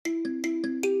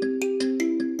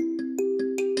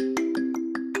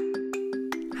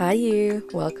Hi you,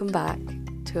 welcome back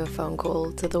to a phone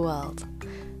call to the world.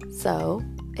 So,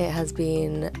 it has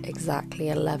been exactly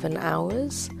 11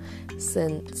 hours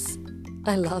since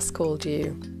I last called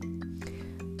you.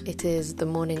 It is the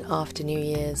morning after New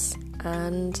Year's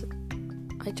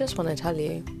and I just want to tell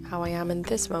you how I am in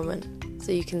this moment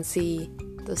so you can see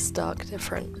the stark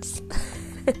difference.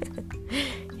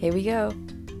 Here we go.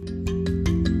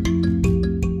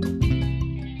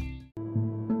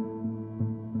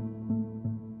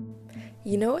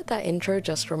 You know what that intro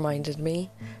just reminded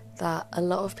me? That a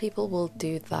lot of people will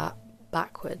do that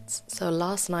backwards. So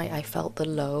last night I felt the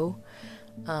low.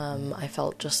 I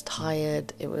felt just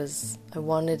tired. I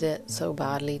wanted it so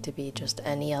badly to be just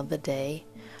any other day.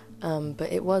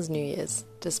 But it was New Year's,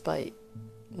 despite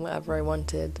whatever I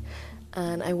wanted.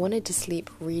 And I wanted to sleep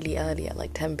really early at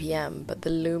like 10 p.m. But the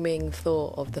looming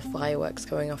thought of the fireworks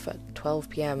going off at 12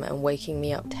 p.m. and waking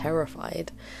me up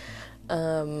terrified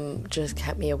just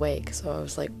kept me awake. So I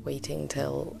was like waiting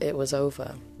till it was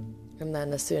over. And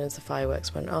then as soon as the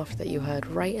fireworks went off that you heard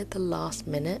right at the last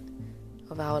minute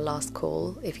of our last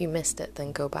call, if you missed it,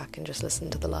 then go back and just listen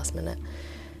to the last minute.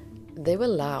 They were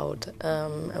loud.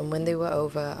 And when they were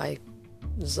over, I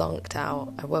zonked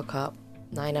out. I woke up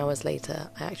 9 hours later.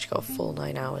 I actually got a full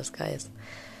 9 hours, guys.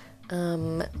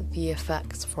 The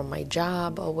effects from my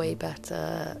jab are way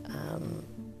better.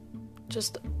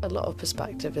 Just a lot of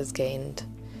perspective is gained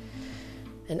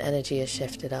and energy is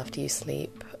shifted after you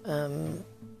sleep. And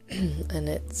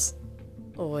it's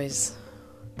always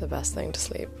the best thing to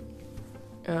sleep.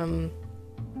 But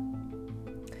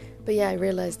yeah, I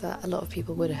realised that a lot of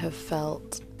people would have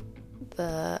felt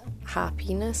the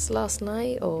happiness last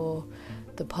night, or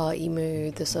the party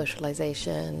mood, the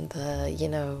socialisation,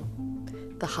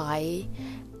 the high,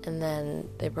 and then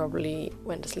they probably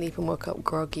went to sleep and woke up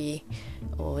groggy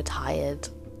or tired,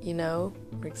 or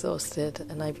exhausted,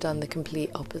 and I've done the complete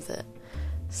opposite.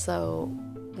 So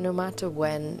no matter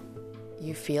when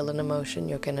you feel an emotion,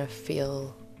 you're gonna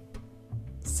feel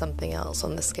something else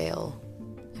on the scale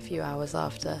a few hours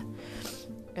after,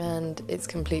 and it's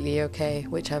completely okay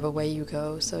whichever way you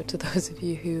go. So to those of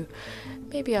you who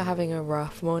maybe are having a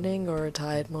rough morning or a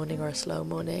tired morning or a slow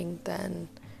morning, then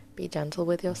be gentle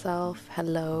with yourself.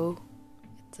 Hello,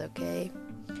 it's okay.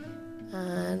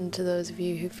 And to those of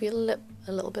you who feel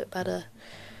a little bit better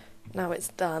now it's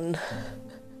done,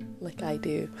 like I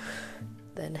do,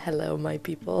 then hello, my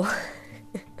people.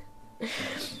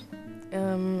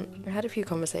 I had a few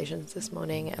conversations this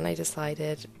morning and I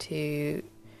decided to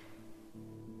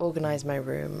organise my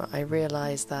room. I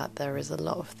realised that there are a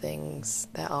lot of things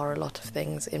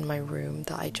in my room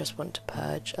that I just want to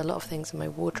purge, a lot of things in my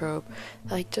wardrobe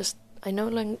that I no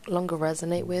longer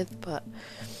resonate with, but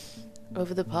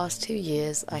over the past 2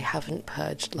 years I haven't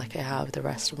purged like I have the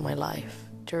rest of my life.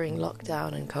 During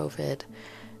lockdown and COVID,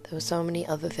 there were so many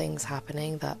other things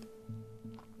happening that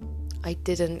I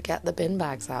didn't get the bin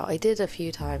bags out. I did a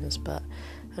few times, but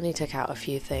only took out a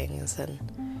few things, and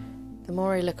the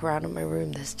more I look around at my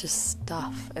room, there's just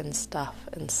stuff and stuff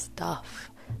and stuff.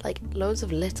 Like loads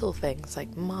of little things,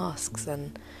 like masks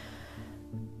and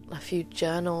a few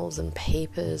journals and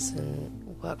papers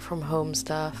and work from home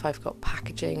stuff. I've got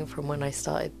packaging from when I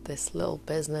started this little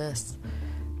business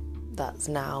that's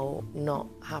now not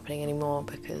happening anymore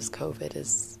because COVID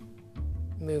has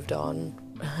moved on.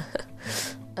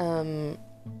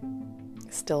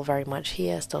 Still very much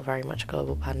here, still very much a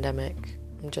global pandemic.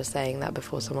 I'm just saying that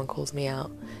before someone calls me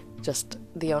out. Just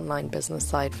the online business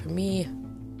side for me,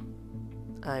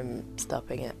 I'm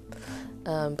stopping it.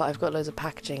 But I've got loads of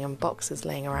packaging and boxes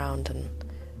laying around and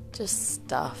just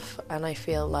stuff. And I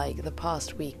feel like the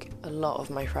past week, a lot of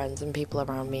my friends and people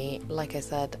around me, like I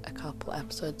said a couple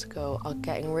episodes ago, are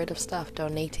getting rid of stuff,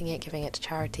 donating it, giving it to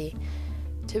charity.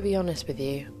 To be honest with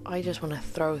you, I just want to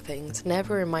throw things.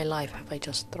 Never in my life have I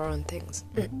just thrown things.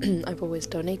 I've always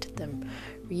donated them,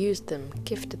 reused them,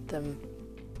 gifted them,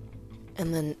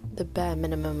 and then the bare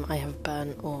minimum I have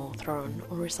burnt or thrown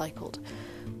or recycled.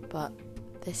 But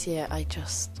this year I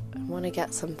want to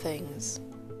get some things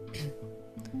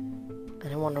and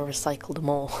I want to recycle them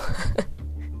all.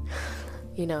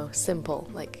 Simple,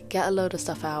 like get a load of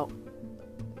stuff out,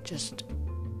 just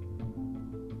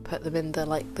put them in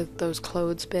those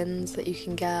clothes bins that you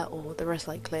can get, or the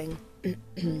recycling,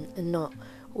 and not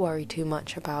worry too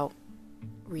much about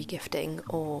regifting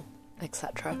or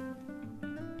etc.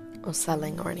 or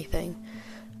selling or anything.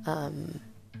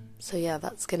 So yeah,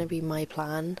 that's gonna be my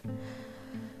plan.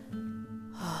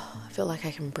 I feel like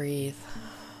I can breathe.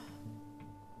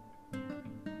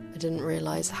 I didn't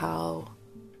realise how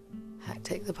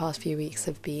hectic the past few weeks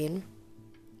have been,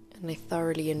 and I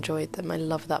thoroughly enjoyed them. I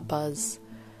love that buzz.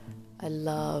 I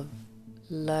love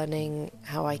learning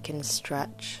how I can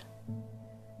stretch,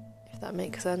 if that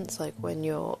makes sense. Like when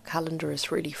your calendar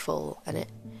is really full and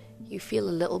you feel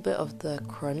a little bit of the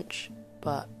crunch,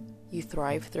 but you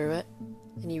thrive through it,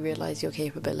 and you realize your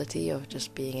capability of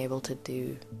just being able to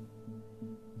do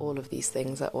all of these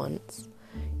things at once.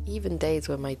 Even days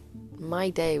where my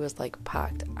day was like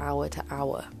packed hour to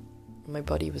hour, my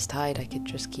body was tired, I could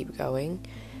just keep going,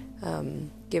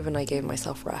 given I gave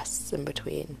myself rests in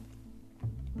between.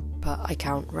 But I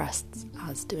count rests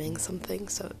as doing something,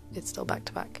 so it's still back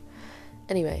to back.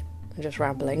 Anyway, I'm just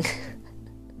rambling.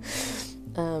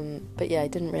 But yeah, I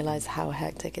didn't realise how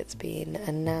hectic it's been,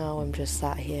 and now I'm just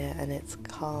sat here and it's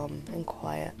calm and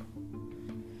quiet.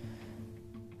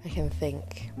 I can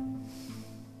think.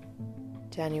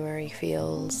 January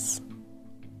feels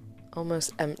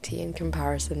almost empty in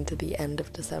comparison to the end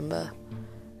of December.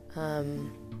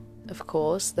 Of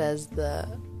course, there's the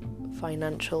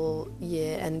financial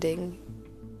year ending,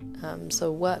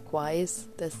 so work-wise,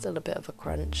 there's still a bit of a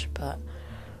crunch, but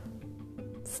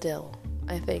still,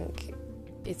 I think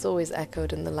it's always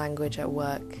echoed in the language at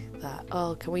work that,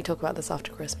 oh, can we talk about this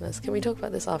after Christmas? Can we talk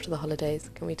about this after the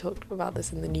holidays? Can we talk about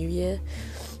this in the new year?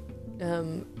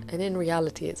 And in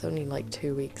reality, it's only like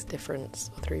 2 weeks difference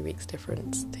or 3 weeks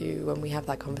difference to when we have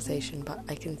that conversation, but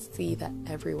I can see that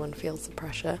everyone feels the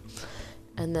pressure.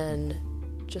 And then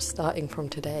just starting from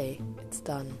today, it's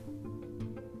done.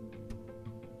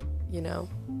 You know,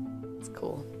 it's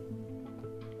cool.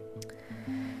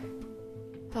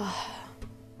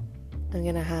 I'm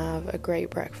gonna have a great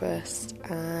breakfast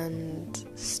and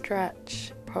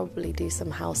stretch, probably do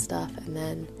some house stuff, and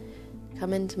then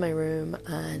come into my room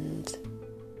and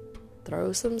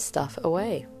throw some stuff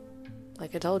away.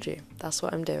 Like I told you, that's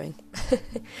what I'm doing.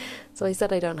 So I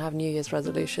said I don't have New Year's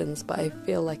resolutions, but I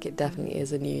feel like it definitely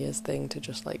is a New Year's thing to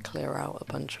just like clear out a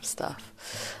bunch of stuff.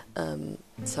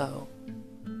 So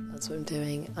that's what I'm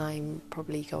doing. I'm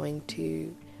probably going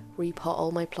to repot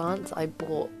all my plants. I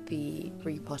bought the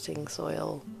repotting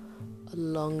soil a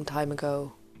long time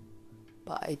ago,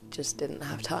 but I just didn't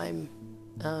have time.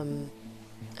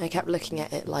 I kept looking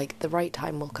at it like the right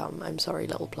time will come. I'm sorry,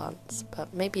 little plants,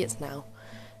 but maybe it's now.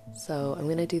 So I'm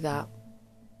gonna do that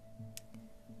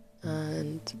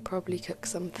and probably cook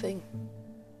something.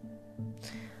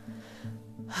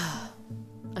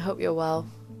 I hope you're well,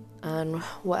 and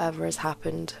whatever has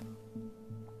happened,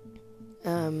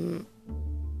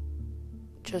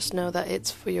 just know that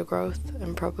it's for your growth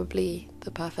and probably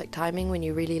the perfect timing when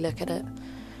you really look at it.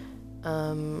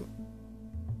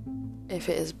 If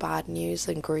it is bad news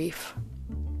and grief,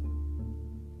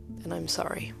 then I'm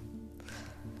sorry.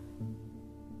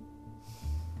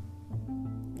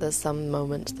 There's some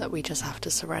moments that we just have to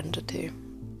surrender to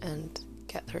and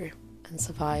get through and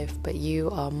survive, but you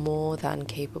are more than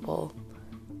capable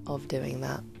of doing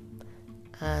that.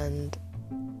 And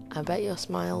I bet your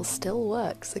smile still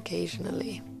works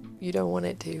occasionally. You don't want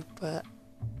it to, but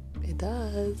it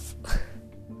does.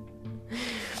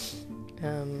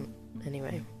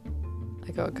 Anyway,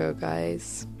 I gotta go,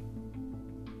 guys.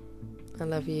 I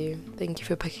love you. Thank you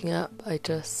for picking up.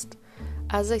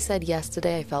 As I said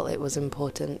yesterday, I felt it was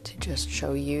important to just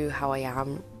show you how I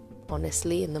am,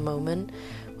 honestly, in the moment.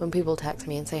 When people text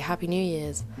me and say Happy New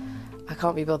Year's, I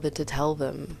can't be bothered to tell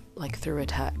them, like, through a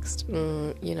text,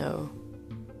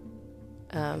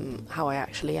 how I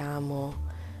actually am, or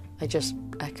I just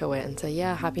echo it and say,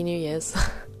 yeah, Happy New Year's,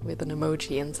 with an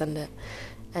emoji and send it.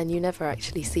 And you never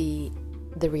actually see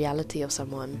the reality of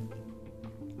someone.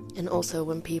 And also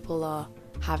when people are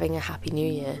having a Happy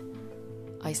New Year,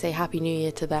 I say Happy New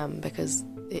Year to them because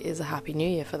it is a Happy New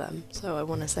Year for them, so I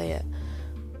want to say it.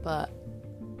 But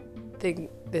I think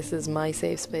this is my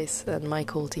safe space and my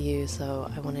call to you, so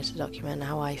I wanted to document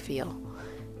how I feel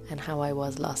and how I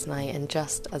was last night. And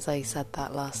just as I said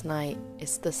that last night,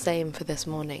 it's the same for this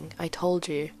morning. I told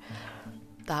you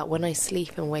that when I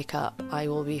sleep and wake up, I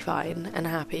will be fine and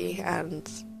happy, and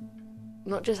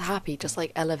not just happy, just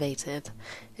like elevated.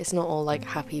 It's not all like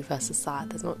happy versus sad,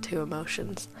 there's not two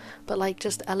emotions, but like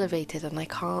just elevated, and I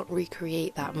can't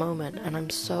recreate that moment, and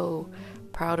I'm so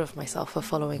proud of myself for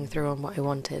following through on what I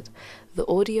wanted. The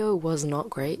audio was not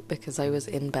great because I was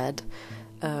in bed,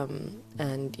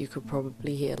 and you could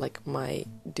probably hear like my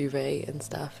duvet and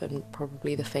stuff, and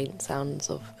probably the faint sounds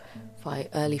of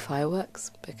early fireworks,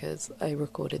 because I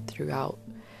recorded throughout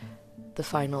the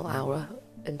final hour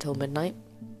until midnight.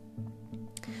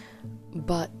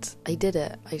 But I did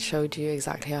it. I showed you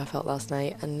exactly how I felt last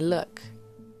night, and look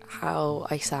how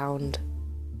I sound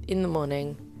in the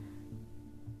morning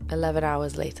 11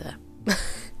 hours later.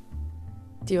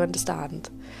 Do you understand?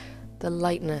 The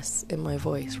lightness in my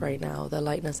voice right now, the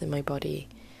lightness in my body,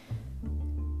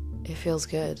 it feels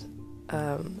good.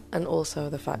 And also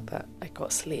the fact that I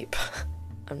got sleep.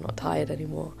 I'm not tired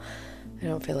anymore. I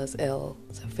don't feel as ill.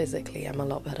 So physically I'm a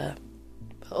lot better,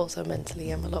 but also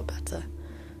mentally I'm a lot better.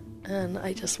 And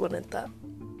I just wanted that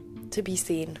to be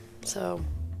seen. So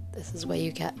this is where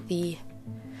you get the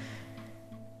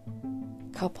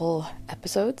couple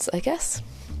episodes, I guess.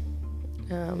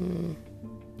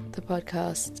 The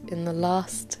podcast in the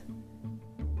last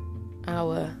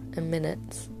hour and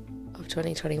minutes of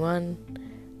 2021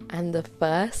 and the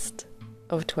first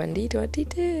of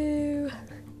 2022.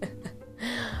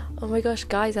 Oh my gosh,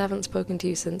 guys, I haven't spoken to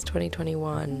you since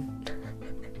 2021.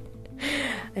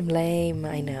 I'm lame,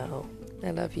 I know.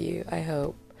 I love you. I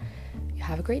hope you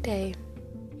have a great day,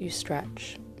 you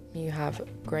stretch, you have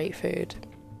great food,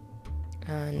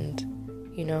 and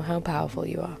you know how powerful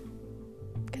you are,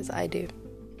 because I do.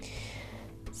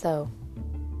 So,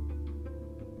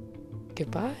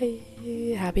 goodbye.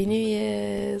 Happy New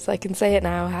Year's. I can say it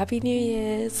now. Happy New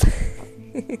Year's.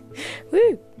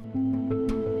 Woo!